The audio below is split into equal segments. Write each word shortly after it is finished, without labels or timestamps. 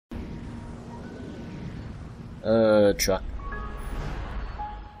Truck.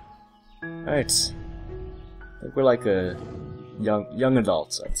 Alright. I think we're like a young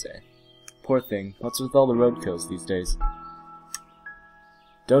adults, I'd say. Poor thing. What's with all the roadkills these days?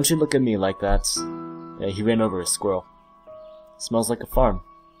 Don't you look at me like that. Yeah, he ran over a squirrel. Smells like a farm.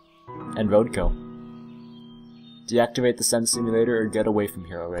 And roadkill. Deactivate the Sense Simulator or get away from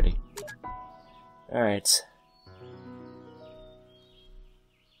here already. Alright.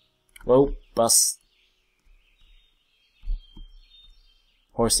 Whoa, bus.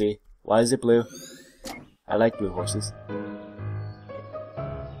 Horsey. Why is it blue? I like blue horses.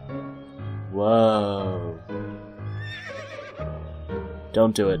 Whoa.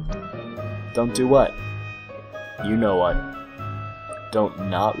 Don't do it. Don't do what? You know what. Don't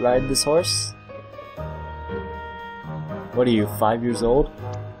not ride this horse? What are you, 5 years old?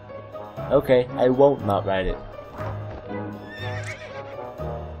 Okay, I won't not ride it.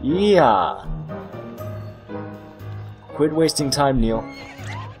 Yeah. Quit wasting time, Neil.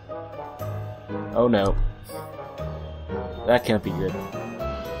 Oh no. That can't be good.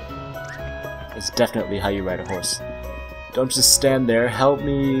 It's definitely how you ride a horse. Don't just stand there, help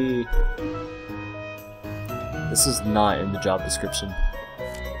me! This is not in the job description.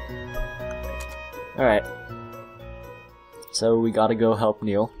 Alright. So we gotta go help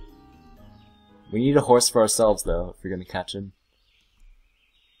Neil. We need a horse for ourselves though, if we're gonna catch him.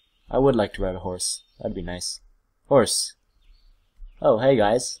 I would like to ride a horse. That'd be nice. Horse. Oh, hey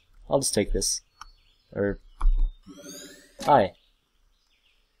guys. I'll just take this. Hi.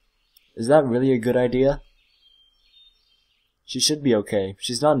 Is that really a good idea? She should be okay.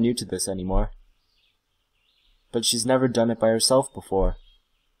 She's not new to this anymore. But she's never done it by herself before.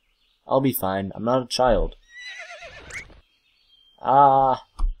 I'll be fine. I'm not a child. Ah.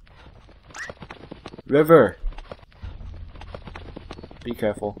 River. Be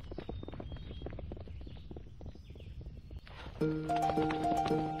careful.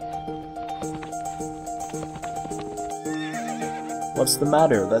 What's the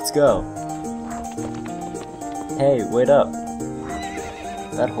matter? Let's go. Hey, wait up.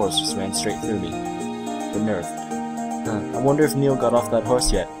 That horse just ran straight through me. The nerve. I wonder if Neil got off that horse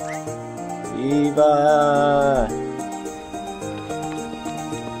yet. Eva!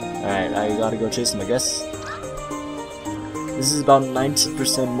 Alright, I gotta go chase him, I guess. This is about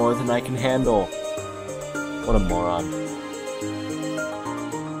 90% more than I can handle. What a moron.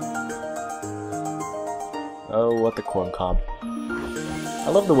 Oh, what the corn cob. I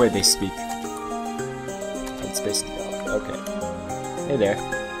love the way they speak. And space dog. Okay. Hey there.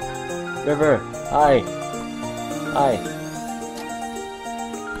 River! Hi! Hi!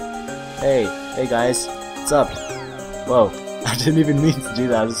 Hey guys. What's up? Whoa. I didn't even mean to do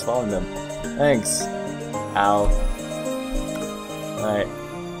that, I was just following them. Thanks. Ow. Alright.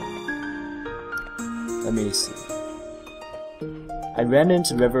 Let me see. I ran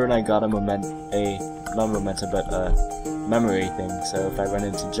into River and I got not memento, but memory thing, so if I run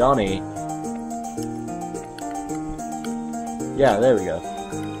into Johnny... Yeah, there we go.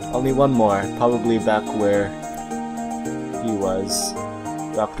 Only one more, probably back where he was.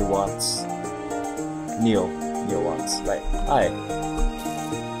 Dr. Watts. Neil Watts, right. Hi.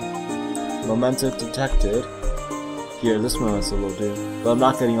 Memento detected. Here, this memento will do. But I'm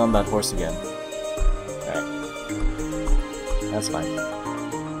not getting on that horse again. Alright. That's fine.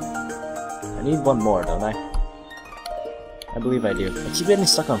 I need one more, don't I? I believe I do. I keep getting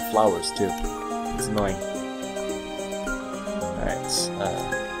stuck on flowers, too. It's annoying. Alright,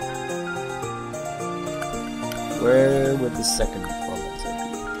 where would the second memento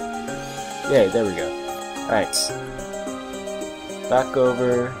be? Yay, there we go. Alright. Back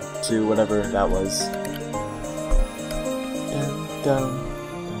over to whatever that was. Dun, dun,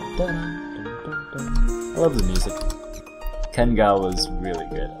 dun, dun, dun, dun. I love the music. Ken Gao was really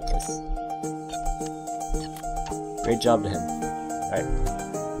good at this. Great job to him. Alright.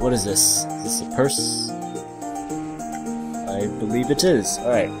 What is this? Is this a purse? I believe it is.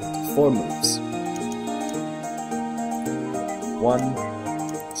 Alright. 4 moves. 1,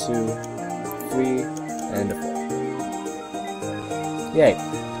 2, 3, and a 4. Yay.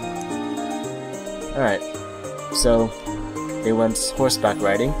 Alright. So, they went horseback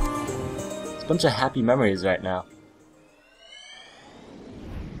riding. It's a bunch of happy memories right now.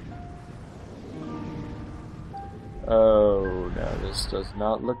 Oh no, this does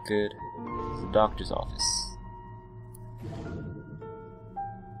not look good. It's the doctor's office.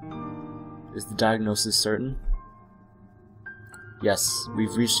 Is the diagnosis certain? Yes,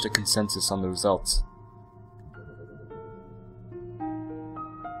 we've reached a consensus on the results.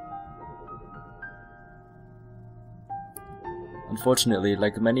 Unfortunately,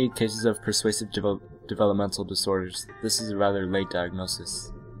 like many cases of pervasive developmental disorders. This is a rather late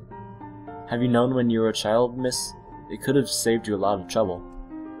diagnosis. Have you known when you were a child, miss? It could have saved you a lot of trouble.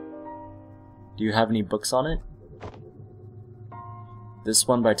 Do you have any books on it? This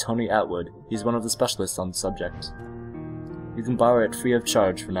one by Tony Atwood. He's one of the specialists on the subject. You can borrow it free of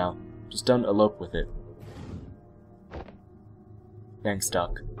charge for now. Just don't elope with it. Thanks,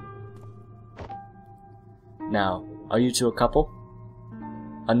 Doc. Now, are you two a couple?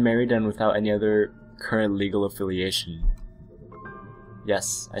 Unmarried and without any other current legal affiliation.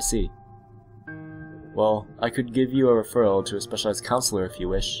 Yes, I see. Well, I could give you a referral to a specialized counselor if you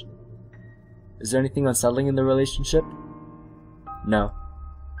wish. Is there anything unsettling in the relationship? No.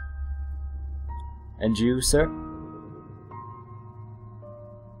 And you, sir?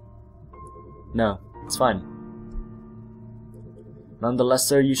 No, it's fine. Nonetheless,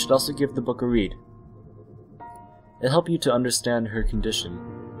 sir, you should also give the book a read. It'll help you to understand her condition.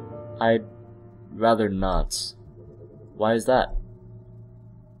 I'd rather not. Why is that?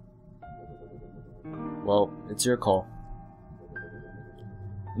 Well, it's your call.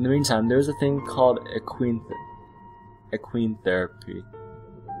 In the meantime, there's a thing called equine therapy.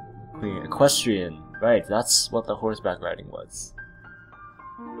 Equestrian. Right, that's what the horseback riding was.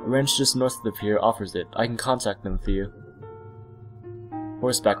 A ranch just north of here offers it. I can contact them for you.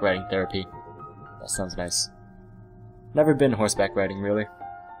 Horseback riding therapy. That sounds nice. Never been horseback riding, really.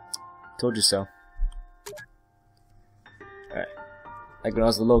 Told you so. Alright. Like when I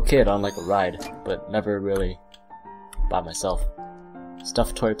was a little kid on like a ride, but never really by myself.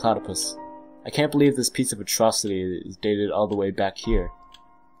 Stuffed toy platypus. I can't believe this piece of atrocity is dated all the way back here.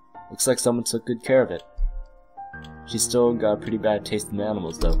 Looks like someone took good care of it. She's still got a pretty bad taste in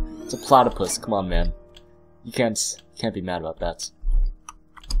animals, though. It's a platypus, come on, man. You can't be mad about that.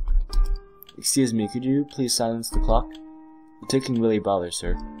 Excuse me, could you please silence the clock? The ticking really bothers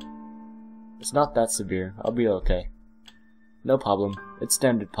her. It's not that severe. I'll be okay. No problem. It's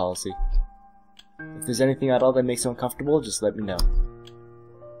standard policy. If there's anything at all that makes you uncomfortable, just let me know.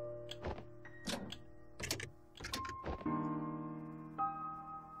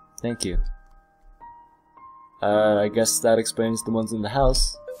 Thank you. I guess that explains the ones in the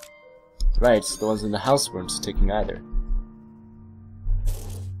house. Right, the ones in the house weren't ticking either.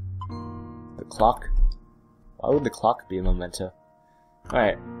 The clock? Why would the clock be a memento?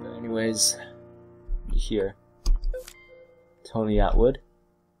 Alright, but anyways, here. Tony Atwood.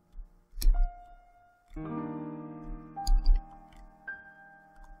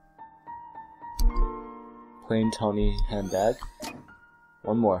 Plain Tony handbag.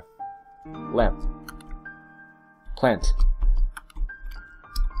 One more. Lamp. Plant.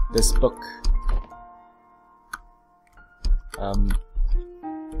 This book.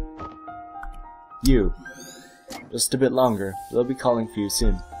 You. Just a bit longer. They'll be calling for you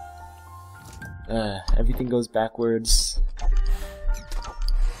soon. Everything goes backwards.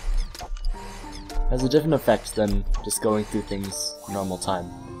 Has a different effect than just going through things normal time.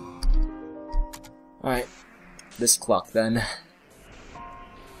 Alright. This clock then.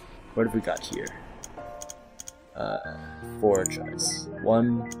 What have we got here? 4 tries.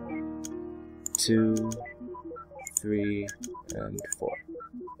 1, 2, 3, and 4.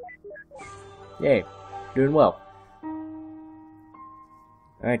 Yay, doing well.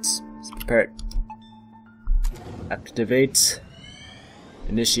 Alright, let's prepare it. Activate.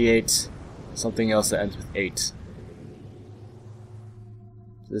 Initiate. Something else that ends with 8. Is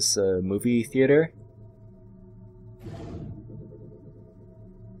this a movie theater?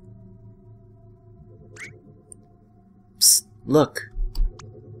 Psst, look!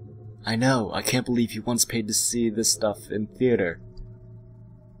 I know, I can't believe you once paid to see this stuff in theater.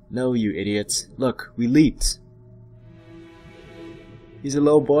 No, you idiot. Look, we leaped. He's a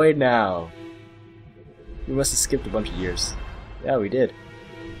little boy now. We must have skipped a bunch of years. Yeah, we did.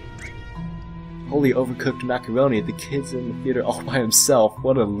 Holy overcooked macaroni, the kid's in the theater all by himself.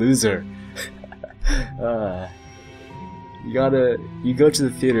 What a loser. You go to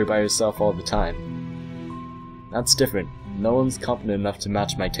the theater by yourself all the time. That's different. No one's competent enough to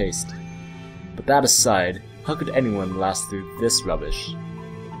match my taste. But that aside, how could anyone last through this rubbish?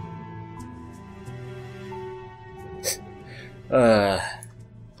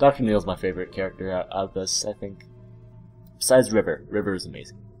 Dr. Neil's my favorite character out of this, I think. Besides River. River is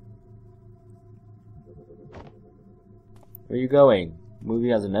amazing. Where are you going? The movie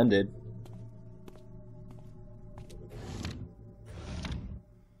hasn't ended.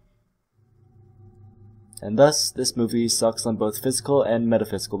 And thus, this movie sucks on both physical and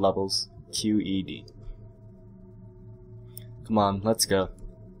metaphysical levels. QED. Come on, let's go.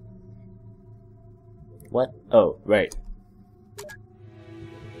 What? Oh, right.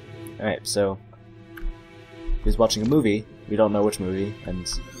 Alright, so He was watching a movie, we don't know which movie, and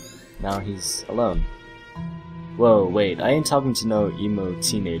now he's alone. Whoa, wait, I ain't talking to no emo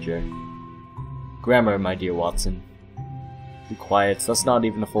teenager. Grammar, my dear Watson. Be quiet, that's not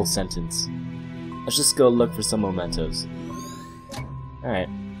even a full sentence. Let's just go look for some mementos. Alright.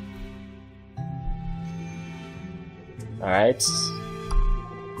 Alright.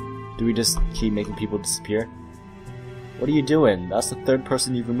 Do we just keep making people disappear? What are you doing? That's the third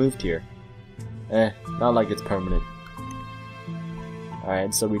person you've removed here. Not like it's permanent.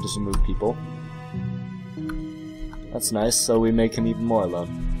 Alright, so we just remove people. That's nice, so we make him even more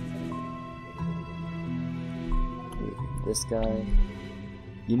alone. This guy...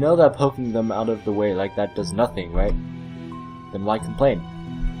 You know that poking them out of the way like that does nothing, right? Then why complain?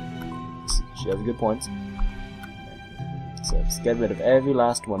 She has a good point. So just get rid of every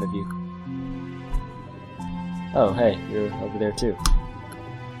last one of you. Oh, hey, you're over there too.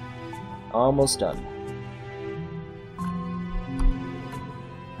 Almost done.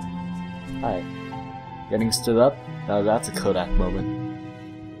 Hi. Getting stood up? Now that's a Kodak moment.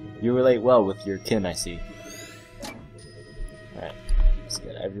 You relate well with your kin, I see. Alright, let's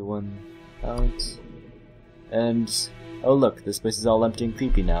get everyone out. And, oh look, this place is all empty and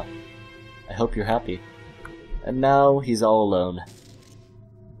creepy now. I hope you're happy. And now he's all alone.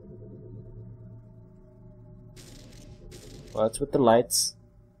 What's with the lights?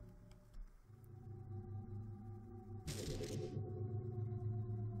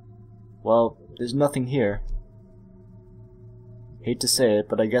 Well, there's nothing here. Hate to say it,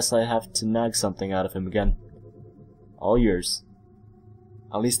 but I guess I have to nag something out of him again. All yours.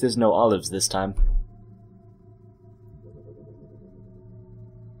 At least there's no olives this time.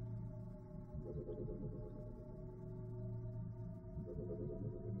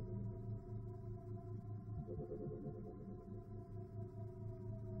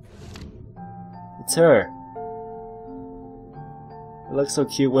 It's her. They look so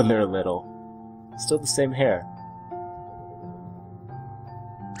cute when they're little. Still the same hair.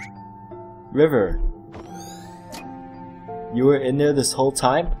 River. You were in there this whole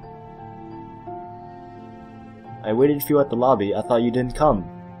time? I waited for you at the lobby. I thought you didn't come.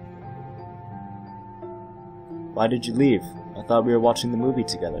 Why did you leave? I thought we were watching the movie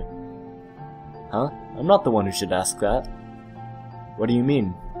together. Huh? I'm not the one who should ask that. What do you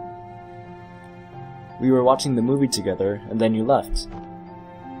mean? We were watching the movie together, and then you left.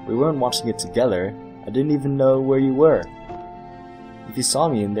 We weren't watching it together. I didn't even know where you were. If you saw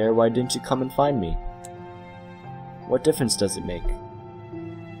me in there, why didn't you come and find me? What difference does it make?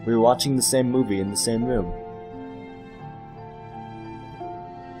 We were watching the same movie in the same room.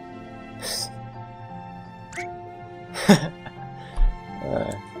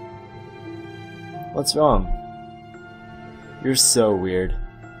 What's wrong? You're so weird.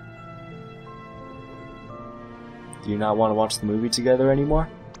 Do you not want to watch the movie together anymore?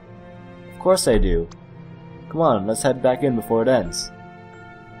 Of course I do. Come on, let's head back in before it ends.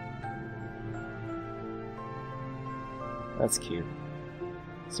 That's cute.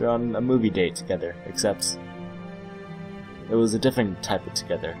 So we're on a movie date together, except it was a different type of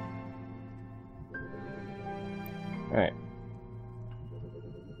together. Alright.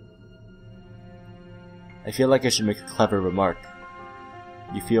 I feel like I should make a clever remark.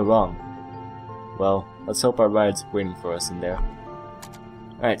 You feel wrong. Well, let's hope our ride's waiting for us in there.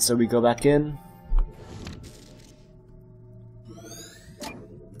 Alright, so we go back in.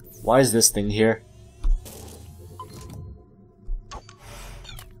 Why is this thing here?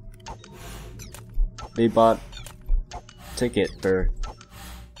 They bought a ticket for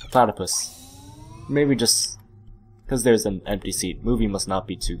platypus. Maybe just because there's an empty seat. Movie must not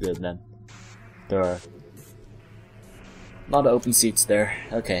be too good then. There are a lot of open seats there.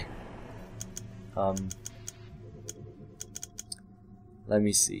 Okay. Let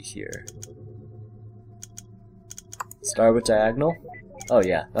me see here. Start with diagonal? Oh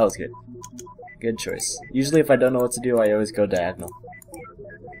yeah, that was good. Good choice. Usually if I don't know what to do, I always go diagonal.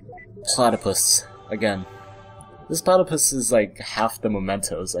 Platypus. Again. This platypus is like half the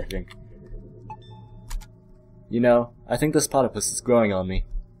mementos, I think. You know, I think this platypus is growing on me.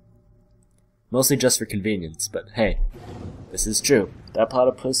 Mostly just for convenience, but hey, this is true. That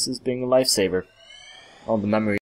platypus is being a lifesaver. All the memories